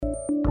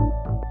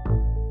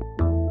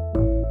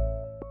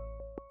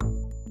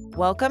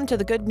Welcome to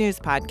the Good News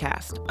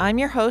Podcast. I'm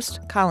your host,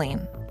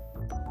 Colleen.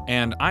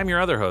 And I'm your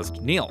other host,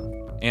 Neil.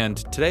 And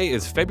today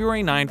is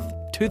February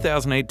 9th,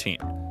 2018.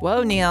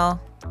 Whoa, Neil.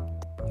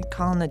 You're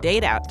calling the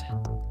date out.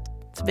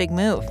 It's a big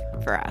move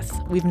for us.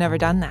 We've never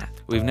done that.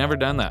 We've never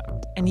done that.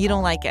 And you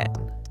don't like it.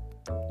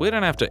 We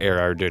don't have to air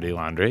our dirty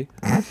laundry.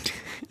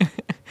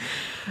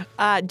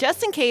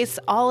 Just in case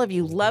all of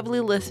you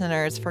lovely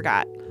listeners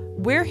forgot,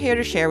 we're here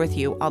to share with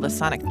you all the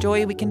sonic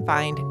joy we can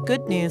find,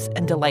 good news,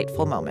 and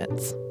delightful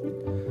moments.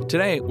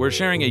 Today, we're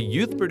sharing a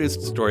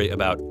youth-produced story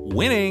about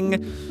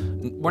winning.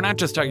 We're not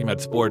just talking about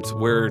sports,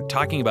 we're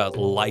talking about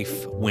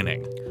life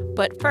winning.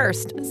 But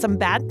first, some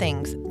bad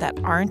things that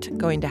aren't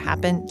going to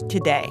happen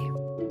today.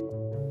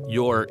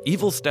 Your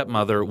evil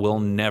stepmother will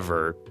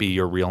never be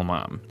your real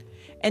mom.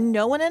 And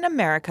no one in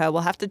America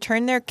will have to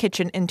turn their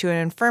kitchen into an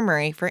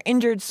infirmary for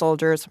injured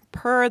soldiers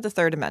per the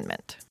Third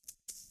Amendment.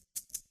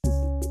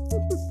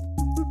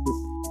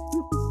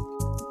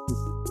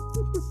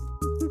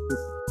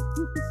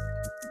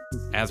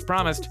 As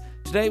promised,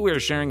 today we are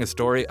sharing a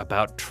story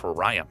about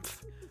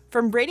triumph.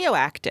 From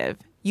RadioActive,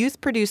 youth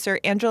producer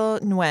Angela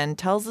Nguyen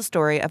tells the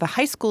story of a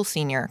high school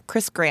senior,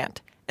 Chris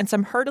Grant, and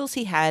some hurdles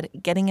he had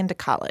getting into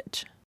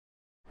college.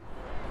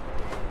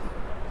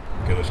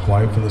 Get us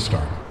quiet for the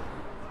start.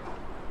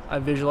 I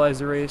visualize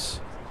the race.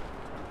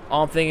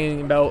 All I'm thinking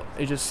about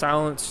is just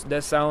silence,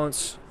 dead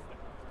silence.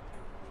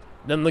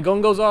 Then the gun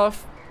goes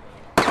off.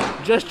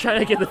 Just trying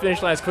to get the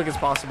finish line as quick as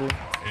possible.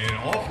 And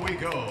off we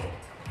go.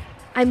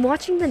 I'm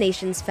watching the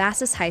nation's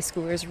fastest high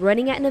schoolers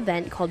running at an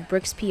event called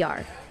Brooks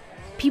PR.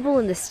 People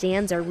in the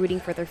stands are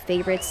rooting for their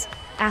favorites.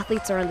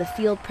 Athletes are on the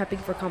field prepping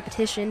for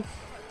competition.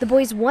 The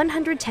boys'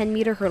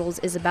 110-meter hurdles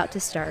is about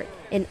to start,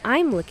 and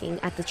I'm looking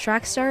at the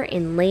track star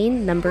in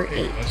lane number 8.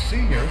 A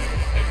senior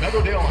at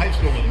Meadowdale High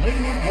School in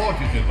Linwood,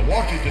 Washington, the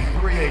Washington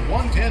 3A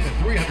 110 and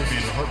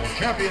 300-meter hurdle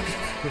champions,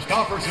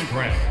 Christopherson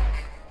Grant.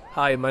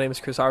 Hi, my name is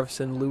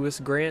Christopherson Lewis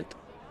Grant.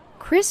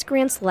 Chris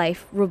Grant's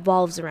life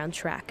revolves around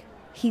track.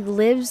 He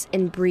lives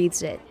and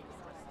breathes it.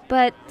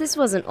 But this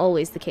wasn't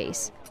always the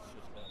case.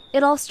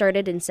 It all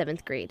started in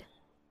 7th grade.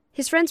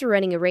 His friends were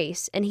running a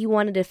race, and he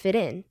wanted to fit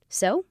in,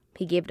 so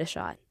he gave it a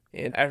shot.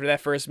 And after that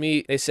first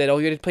meet, they said,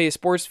 you had to pay a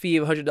sports fee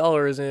of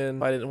 $100,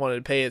 and I didn't want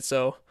to pay it,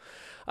 so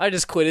I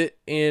just quit it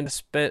and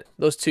spent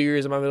those 2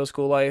 years of my middle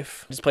school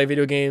life just playing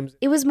video games.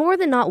 It was more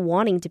than not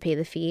wanting to pay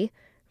the fee.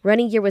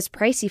 Running gear was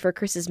pricey for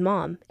Chris's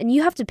mom, and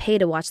you have to pay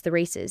to watch the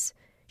races.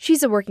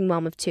 She's a working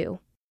mom of 2.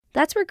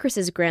 That's where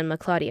Chris's grandma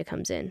Claudia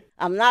comes in.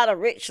 I'm not a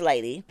rich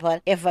lady,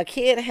 but if a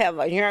kid have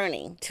a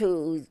yearning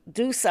to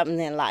do something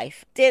in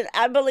life, then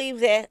I believe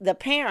that the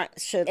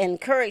parents should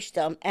encourage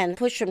them and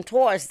push them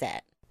towards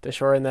that. To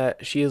shorten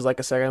that, she is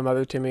like a second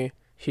mother to me.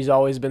 She's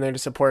always been there to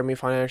support me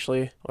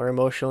financially or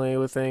emotionally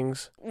with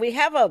things. We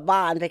have a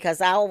bond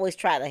because I always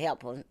try to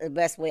help him the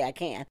best way I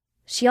can.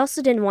 She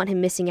also didn't want him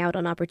missing out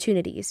on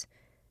opportunities.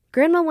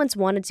 Grandma once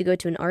wanted to go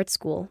to an art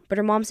school, but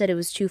her mom said it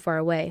was too far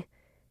away.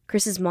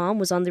 Chris's mom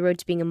was on the road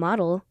to being a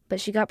model, but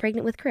she got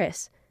pregnant with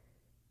Chris.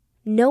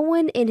 No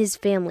one in his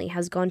family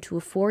has gone to a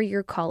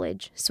 4-year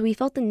college, so he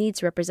felt the need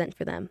to represent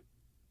for them.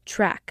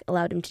 Track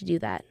allowed him to do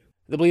that.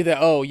 They believe that,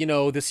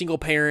 the single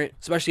parent,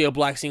 especially a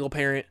black single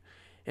parent,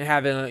 and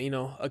having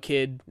a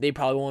kid, they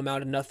probably won't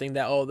amount to nothing.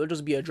 That, they'll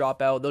just be a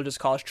dropout. They'll just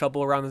cause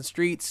trouble around the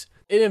streets.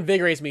 It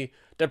invigorates me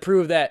to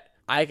prove that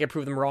I can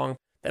prove them wrong.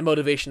 That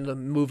motivation to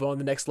move on to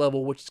the next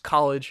level, which is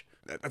college.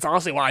 That's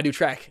honestly why I do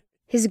track.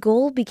 His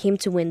goal became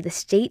to win the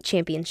state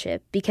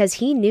championship because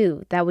he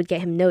knew that would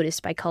get him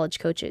noticed by college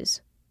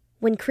coaches.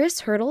 When Chris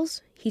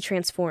hurdles, he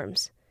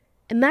transforms.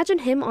 Imagine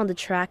him on the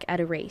track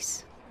at a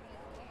race.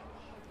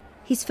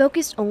 He's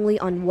focused only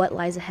on what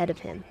lies ahead of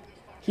him.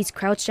 He's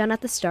crouched down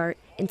at the start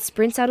and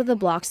sprints out of the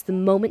blocks the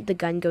moment the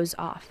gun goes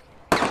off.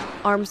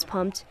 Arms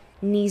pumped,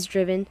 knees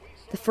driven,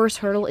 the first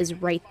hurdle is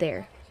right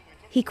there.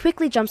 He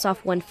quickly jumps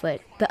off one foot,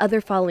 the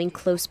other following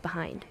close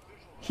behind.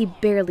 He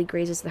barely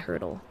grazes the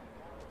hurdle.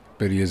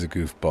 But he is a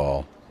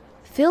goofball.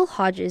 Phil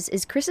Hodges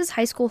is Chris's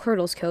high school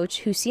hurdles coach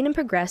who's seen him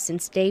progress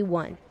since day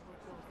 1.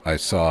 I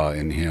saw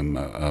in him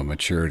a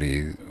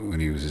maturity when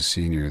he was a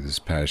senior this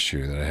past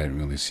year that I hadn't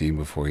really seen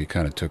before. He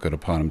kind of took it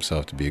upon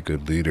himself to be a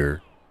good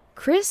leader.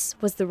 Chris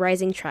was the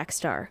rising track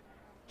star.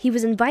 He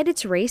was invited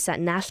to race at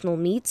national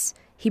meets.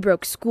 He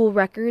broke school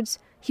records.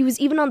 He was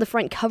even on the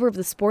front cover of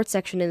the sports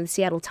section in the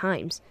Seattle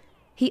Times.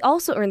 He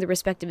also earned the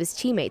respect of his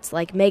teammates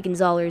like Megan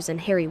Zollers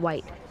and Harry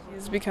White.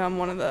 He's become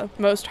one of the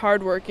most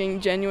hardworking,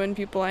 genuine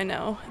people I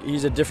know.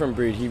 He's a different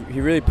breed. He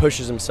really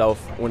pushes himself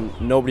when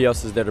nobody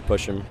else is there to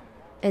push him.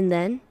 And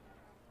then,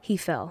 he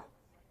fell.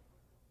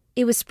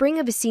 It was spring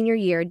of his senior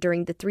year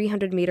during the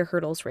 300-meter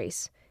hurdles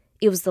race.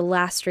 It was the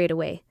last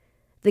straightaway.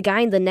 The guy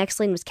in the next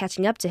lane was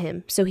catching up to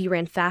him, so he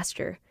ran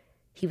faster.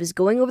 He was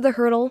going over the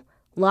hurdle,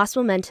 lost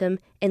momentum,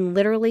 and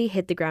literally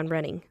hit the ground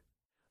running.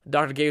 The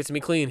doctor gave it to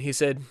me clean. He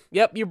said,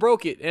 "Yep, you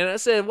broke it." And I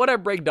said, "What'd I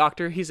break,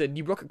 doctor?" He said,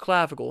 "You broke a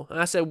clavicle." And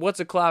I said, "What's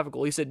a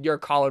clavicle?" He said, "Your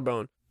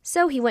collarbone."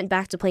 So he went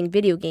back to playing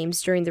video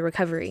games during the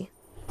recovery.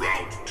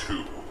 Round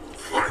 2,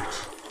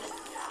 fight.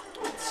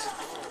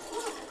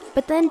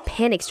 But then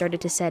panic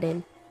started to set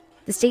in.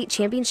 The state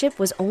championship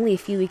was only a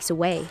few weeks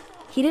away.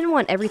 He didn't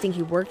want everything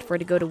he worked for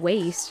to go to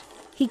waste.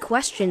 He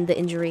questioned the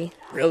injury.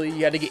 Really?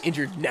 You had to get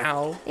injured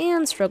now?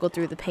 And struggled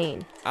through the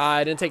pain.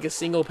 I didn't take a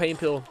single pain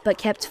pill. But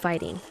kept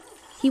fighting.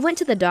 He went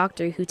to the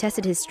doctor, who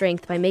tested his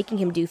strength by making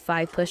him do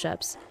 5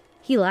 push-ups.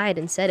 He lied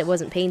and said it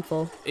wasn't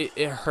painful.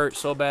 It hurt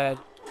so bad.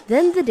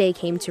 Then the day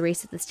came to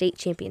race at the state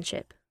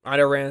championship. I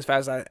never ran as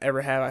fast as I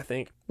ever have, I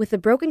think. With a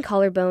broken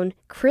collarbone,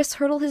 Chris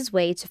hurdled his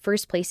way to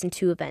first place in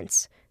 2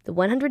 events, the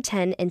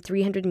 110 and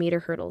 300-meter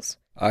hurdles.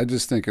 I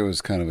just think it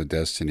was kind of a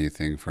destiny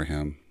thing for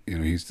him.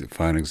 He's the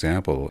fine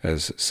example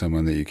as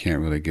someone that you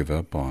can't really give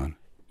up on.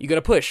 You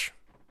gotta push.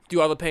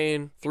 Through all the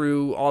pain,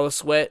 through all the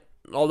sweat,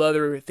 all the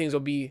other things will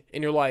be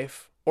in your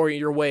life or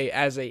your way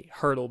as a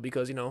hurdle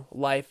because,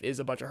 life is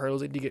a bunch of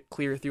hurdles that you get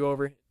clear through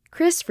over.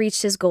 Chris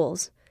reached his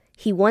goals.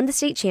 He won the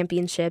state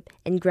championship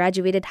and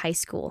graduated high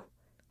school.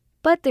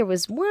 But there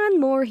was one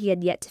more he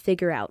had yet to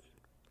figure out.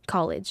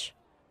 College.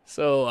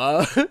 So,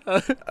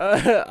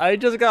 I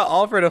just got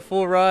offered a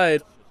full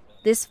ride.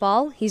 This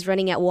fall, he's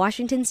running at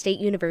Washington State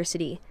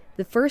University,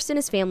 the first in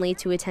his family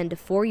to attend a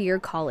 4-year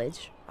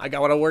college. I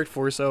got what I worked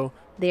for, so...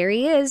 There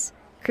he is,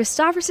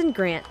 Christopherson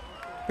Grant,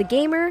 the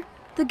gamer,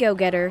 the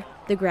go-getter,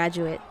 the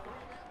graduate.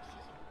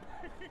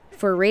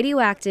 For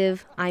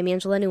RadioActive, I'm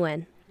Angela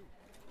Nguyen.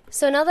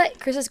 So now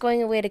that Chris is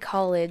going away to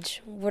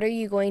college, what are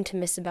you going to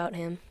miss about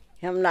him?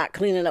 Him not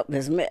cleaning up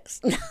his mess.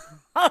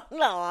 Oh,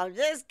 no, I'm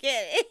just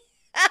kidding.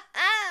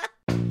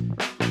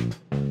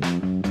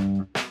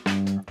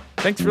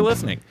 Thanks for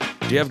listening.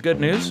 Do you have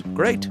good news?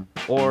 Great.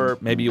 Or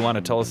maybe you want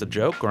to tell us a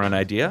joke or an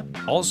idea?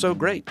 Also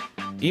great.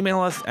 Email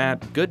us at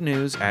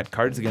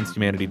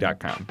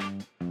goodnews@cardsagainsthumanity.com.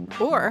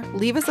 Or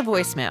leave us a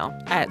voicemail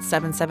at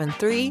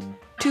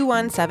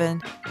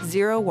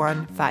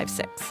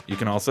 773-217-0156. You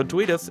can also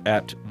tweet us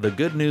at The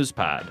Good News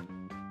Pod.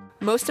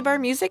 Most of our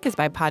music is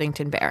by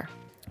Poddington Bear.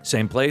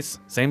 Same place,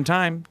 same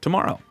time,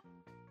 tomorrow.